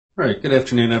All right, good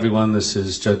afternoon, everyone. This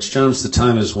is Judge Jones. The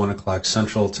time is 1 o'clock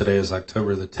Central. Today is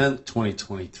October the 10th,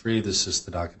 2023. This is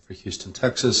the docket for Houston,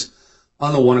 Texas.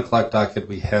 On the 1 o'clock docket,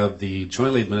 we have the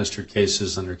jointly administered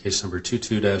cases under case number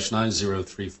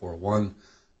 22-90341,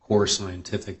 Core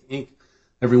Scientific, Inc.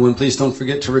 Everyone, please don't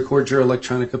forget to record your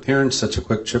electronic appearance. Such a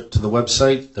quick trip to the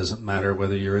website. Doesn't matter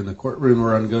whether you're in the courtroom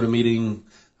or on GoToMeeting.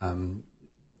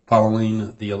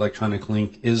 Following the electronic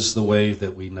link is the way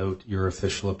that we note your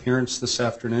official appearance this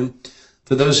afternoon.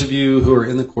 For those of you who are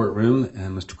in the courtroom,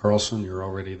 and Mr. Carlson, you're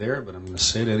already there, but I'm going to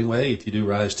say it anyway, if you do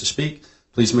rise to speak,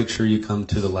 please make sure you come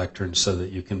to the lectern so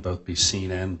that you can both be seen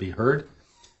and be heard.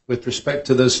 With respect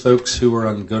to those folks who are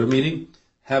on GoToMeeting,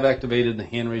 have activated the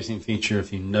hand-raising feature.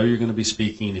 If you know you're going to be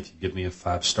speaking, if you give me a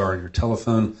 5-star on your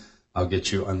telephone, I'll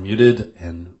get you unmuted,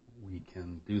 and we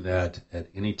can do that at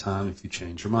any time if you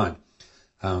change your mind.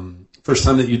 First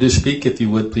time that you do speak, if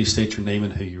you would, please state your name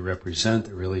and who you represent.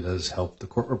 It really does help the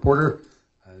court reporter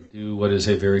do what is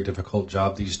a very difficult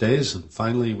job these days. And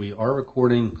finally, we are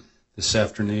recording this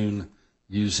afternoon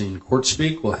using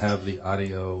CourtSpeak. We'll have the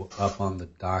audio up on the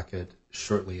docket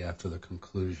shortly after the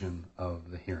conclusion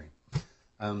of the hearing.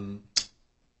 Mr.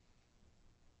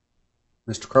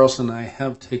 Carlson, I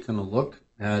have taken a look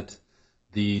at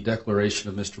the declaration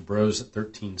of Mr. Brose at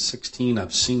 1316.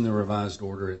 I've seen the revised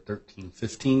order at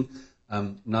 1315.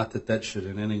 Not that that should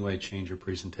in any way change your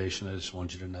presentation. I just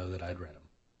want you to know that I'd read them.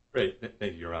 Great.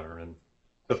 Thank you, Your Honor. And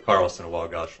Cliff Carlson and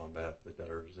Wallgosh on behalf of the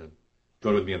debtors. And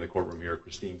joined with me in the courtroom here,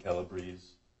 Christine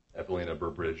Calabrese, Evelina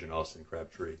Burbridge, and Austin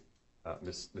Crabtree.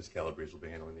 Ms. Calabrese will be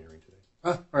handling the hearing today.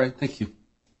 All right. Thank you.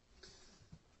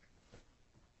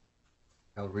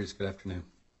 Calabrese, good afternoon.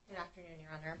 Good afternoon,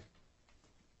 Your Honor.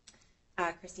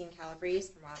 Christine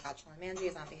Calabrese from Wallgosh Manji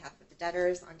is on behalf of the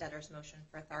debtors on debtors' motion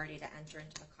for authority to enter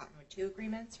into the Cottonwood 2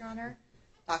 agreements, Your Honor,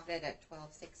 docketed at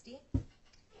 1260.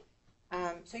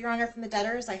 So, Your Honor, from the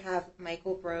debtors, I have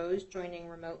Michael Brose joining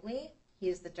remotely. He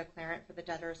is the declarant for the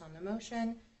debtors on the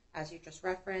motion, as you just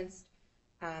referenced.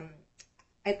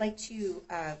 I'd like to,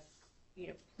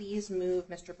 please move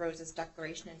Mr. Brose's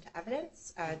declaration into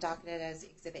evidence, docketed as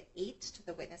Exhibit 8 to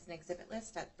the witness and exhibit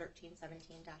list at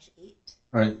 1317-8.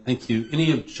 All right. Thank you.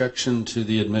 Any objection to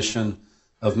the admission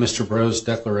of Mr. Brose's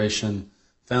declaration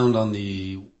found on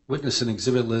the witness and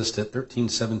exhibit list at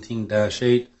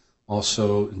 1317-8?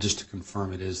 Also, and just to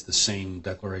confirm, it is the same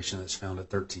declaration that's found at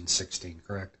 1316,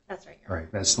 correct? That's right, Your All Honor.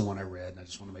 right. That's the one I read, and I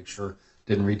just want to make sure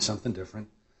didn't read something different.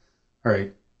 All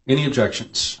right. Any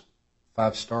objections?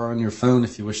 5-star on your phone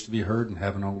if you wish to be heard and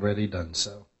haven't already done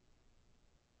so.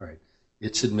 All right.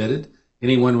 It's admitted.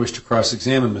 Anyone wish to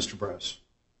cross-examine Mr. Brose?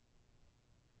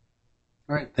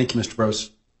 All right. Thank you, Mr.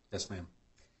 Brose. Yes, ma'am.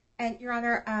 And, Your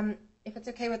Honor, if it's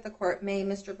okay with the court, may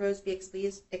Mr. Brose be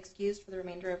excused for the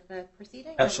remainder of the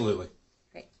proceeding? Absolutely.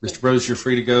 Great. Mr. Brose, you're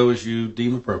free to go as you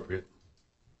deem appropriate.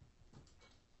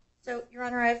 So, Your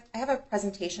Honor, I have a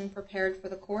presentation prepared for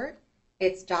the court.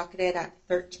 It's docketed at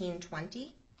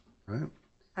 1320. Right.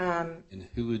 And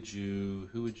who would you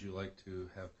like to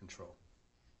have control?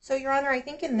 So, Your Honor, I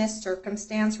think in this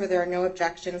circumstance where there are no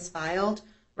objections filed,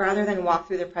 rather than walk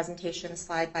through the presentation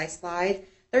slide by slide,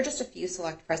 there are just a few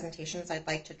select presentations I'd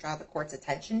like to draw the court's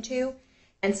attention to.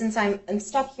 And since I'm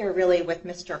stuck here really with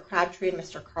Mr. Crabtree and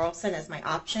Mr. Carlson as my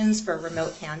options for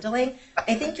remote handling,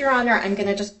 I think, Your Honor, I'm going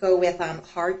to just go with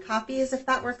hard copies if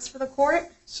that works for the court.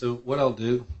 So what I'll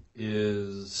do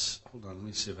is, hold on, let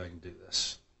me see if I can do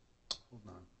this. Hold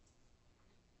on.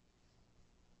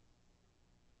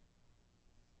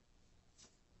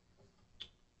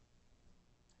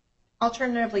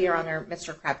 Alternatively, Your Honor,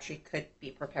 Mr. Crabtree could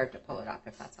be prepared to pull it up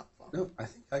if that's helpful. No, I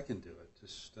think I can do it.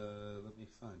 Just let me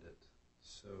find it.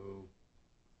 So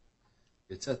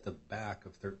it's at the back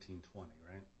of 1320,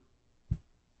 right?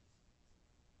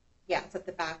 Yeah, it's at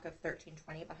the back of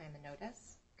 1320 behind the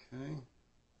notice. Okay.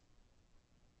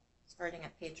 Starting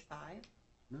at page 5.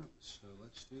 No, so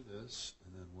let's do this,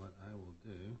 and then what I will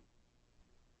do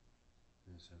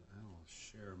is that I will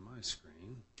share my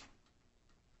screen.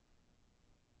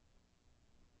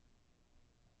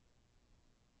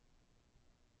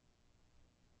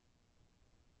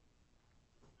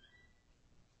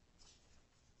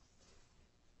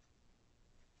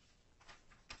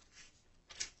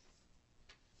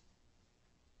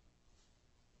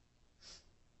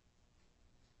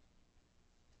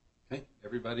 Okay,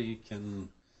 everybody can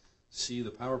see the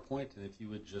PowerPoint, and if you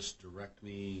would just direct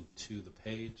me to the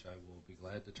page, I will be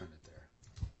glad to turn it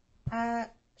there.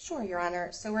 Sure, Your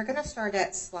Honor. So we're going to start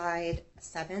at slide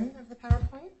 7 of the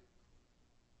PowerPoint.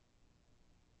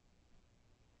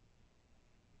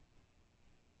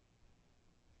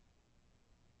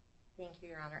 Thank you,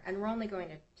 Your Honor. And we're only going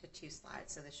to 2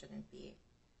 slides, so this shouldn't be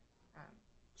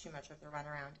too much of the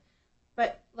runaround.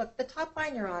 But look, the top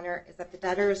line, Your Honor, is that the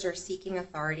debtors are seeking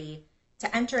authority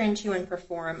to enter into and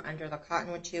perform under the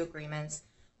Cottonwood 2 agreements,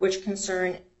 which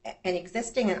concern an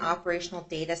existing and operational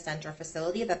data center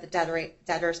facility that the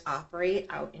debtors operate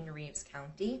out in Reeves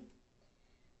County.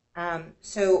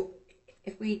 So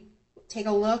if we take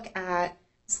a look at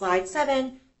slide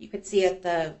 7, you could see at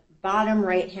the bottom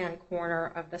right-hand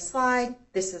corner of the slide,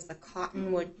 this is the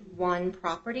Cottonwood 1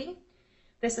 property.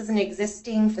 This is an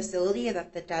existing facility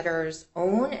that the debtors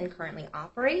own and currently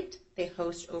operate. They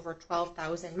host over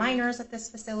 12,000 minors at this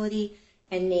facility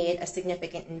and made a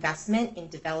significant investment in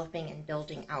developing and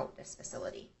building out this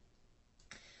facility.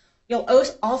 You'll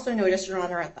also notice, Your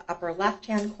Honor, at the upper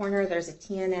left-hand corner, there's a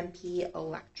TNMP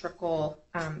electrical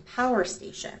power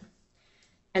station.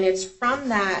 And it's from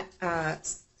that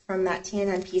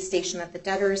TNMP station that the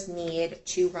debtors need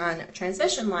to run a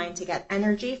transmission line to get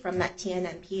energy from that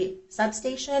TNMP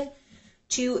substation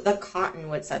to the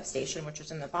Cottonwood substation, which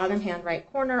is in the bottom hand right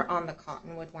corner on the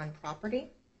Cottonwood 1 property.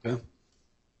 Okay.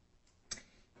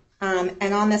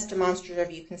 And on this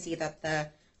demonstrative, you can see that the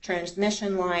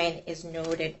transmission line is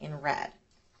noted in red.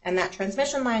 And that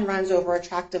transmission line runs over a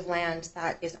tract of land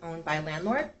that is owned by a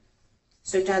landlord.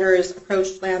 So debtors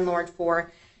approached landlord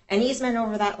for an easement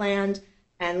over that land,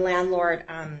 and landlord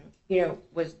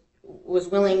was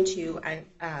willing to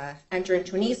enter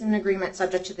into an easement agreement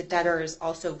subject to the debtors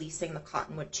also leasing the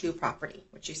Cottonwood 2 property,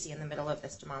 which you see in the middle of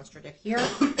this demonstrative here.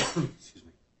 Excuse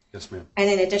me. Yes, ma'am. And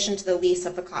in addition to the lease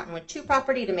of the Cottonwood 2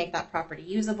 property, to make that property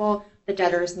usable, the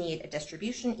debtors need a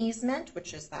distribution easement,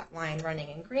 which is that line running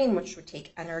in green, which would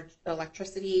take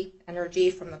electricity energy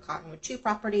from the Cottonwood 2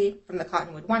 property, from the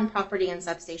Cottonwood 1 property and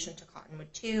substation to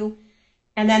Cottonwood 2.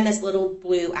 And then this little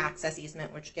blue access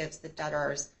easement, which gives the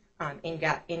debtors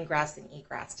ingress and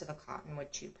egress to the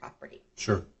Cottonwood 2 property.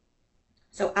 Sure.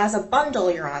 So as a bundle,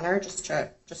 Your Honor, just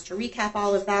to recap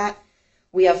all of that,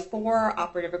 we have 4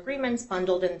 operative agreements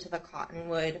bundled into the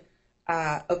Cottonwood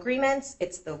agreements.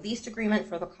 It's the lease agreement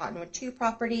for the Cottonwood 2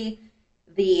 property,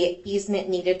 the easement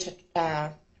needed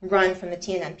to run from the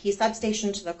TNMP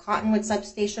substation to the Cottonwood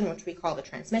substation, which we call the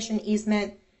transmission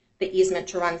easement, the easement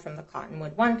to run from the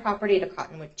Cottonwood 1 property to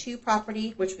Cottonwood 2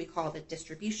 property, which we call the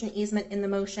distribution easement in the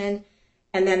motion,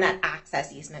 and then that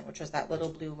access easement, which was that little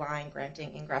blue line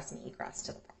granting ingress and egress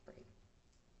to the property.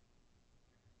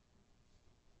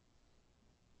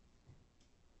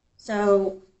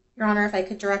 So, Your Honor, if I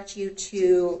could direct you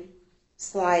to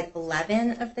slide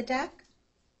 11 of the deck.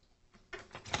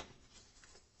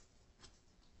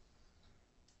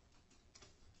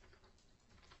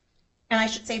 And I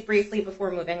should say briefly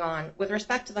before moving on, with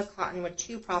respect to the Cottonwood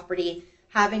 2 property,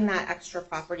 having that extra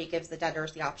property gives the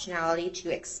debtors the optionality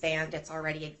to expand its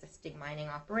already existing mining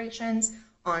operations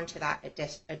onto that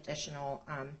additional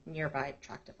nearby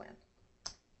tract of land.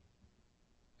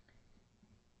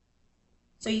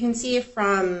 So you can see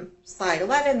from slide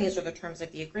 11, these are the terms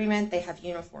of the agreement. They have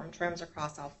uniform terms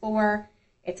across all 4.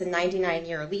 It's a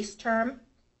 99-year lease term.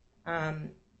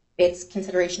 It's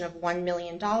consideration of $1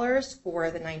 million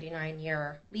for the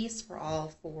 99-year lease for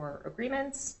all 4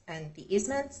 agreements and the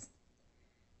easements.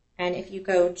 And if you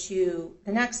go to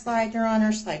the next slide, Your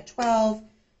Honor, slide 12,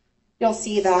 you'll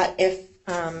see that if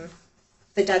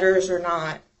the debtors are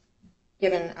not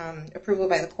given approval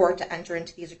by the court to enter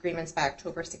into these agreements by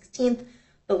October 16th,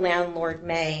 the landlord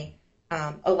may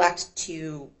elect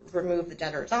to remove the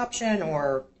debtor's option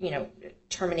or,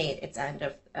 terminate its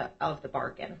end of the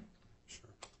bargain. Sure.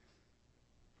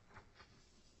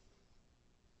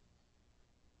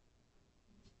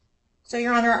 So,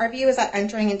 Your Honor, our view is that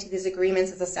entering into these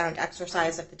agreements is a sound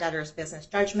exercise of the debtor's business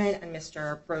judgment, and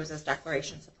Mr. Brose's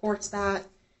declaration supports that.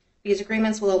 These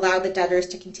agreements will allow the debtors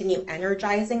to continue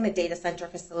energizing the data center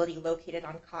facility located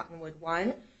on Cottonwood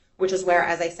 1, which is where,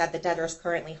 as I said, the debtors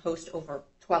currently host over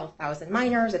 12,000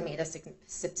 miners and made a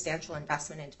substantial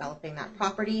investment in developing that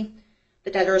property.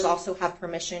 The debtors also have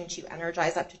permission to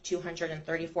energize up to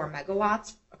 234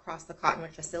 megawatts across the Cottonwood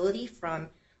facility from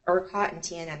ERCOT and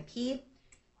TNMP.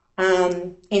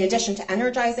 In addition to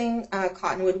energizing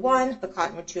Cottonwood 1, the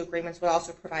Cottonwood 2 agreements would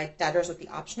also provide debtors with the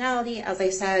optionality, as I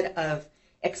said, of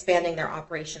expanding their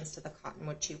operations to the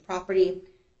Cottonwood 2 property.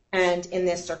 And in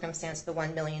this circumstance, the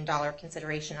 $1 million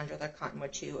consideration under the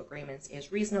Cottonwood 2 agreements is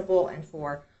reasonable and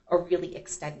for a really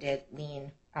extended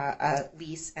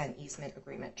lease and easement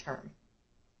agreement term.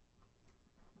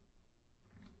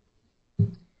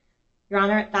 Your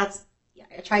Honor, I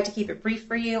tried to keep it brief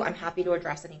for you. I'm happy to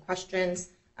address any questions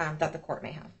that the court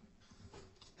may have.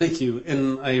 Thank you,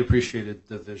 and I appreciated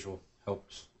the visual.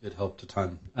 It helped a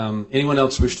ton. Anyone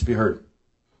else wish to be heard?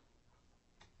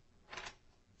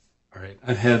 All right.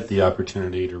 I've had the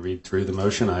opportunity to read through the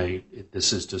motion.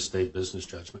 This is just a business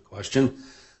judgment question.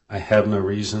 I have no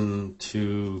reason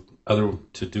to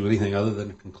do anything other than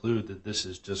to conclude that this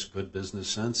is just good business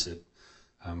sense.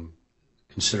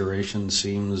 Consideration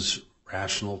seems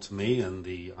rational to me, and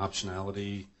the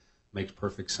optionality makes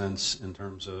perfect sense in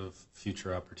terms of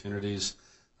future opportunities.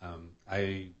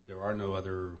 There are no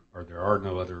other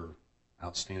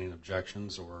outstanding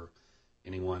objections or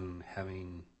anyone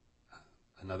having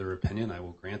another opinion. I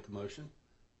will grant the motion.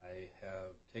 I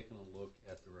have taken a look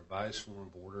at the revised form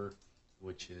of order,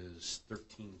 which is 1315-1.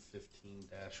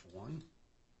 Let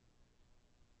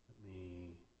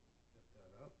me get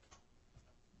that up.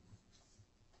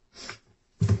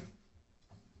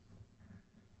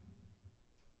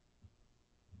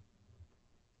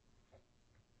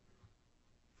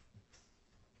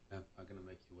 I'm not going to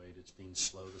make you wait. It's being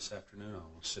slow this afternoon.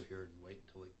 I'll sit here and wait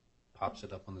until he pops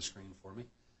it up on the screen for me.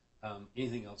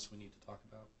 Anything else we need to talk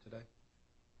about today?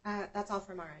 That's all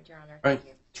from our end, Your Honor. All right,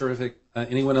 Thank you. terrific.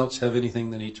 Anyone else have anything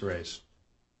they need to raise?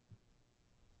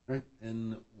 All right,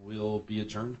 then we'll be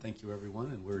adjourned. Thank you, everyone,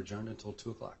 and we're adjourned until 2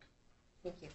 o'clock. Thank you.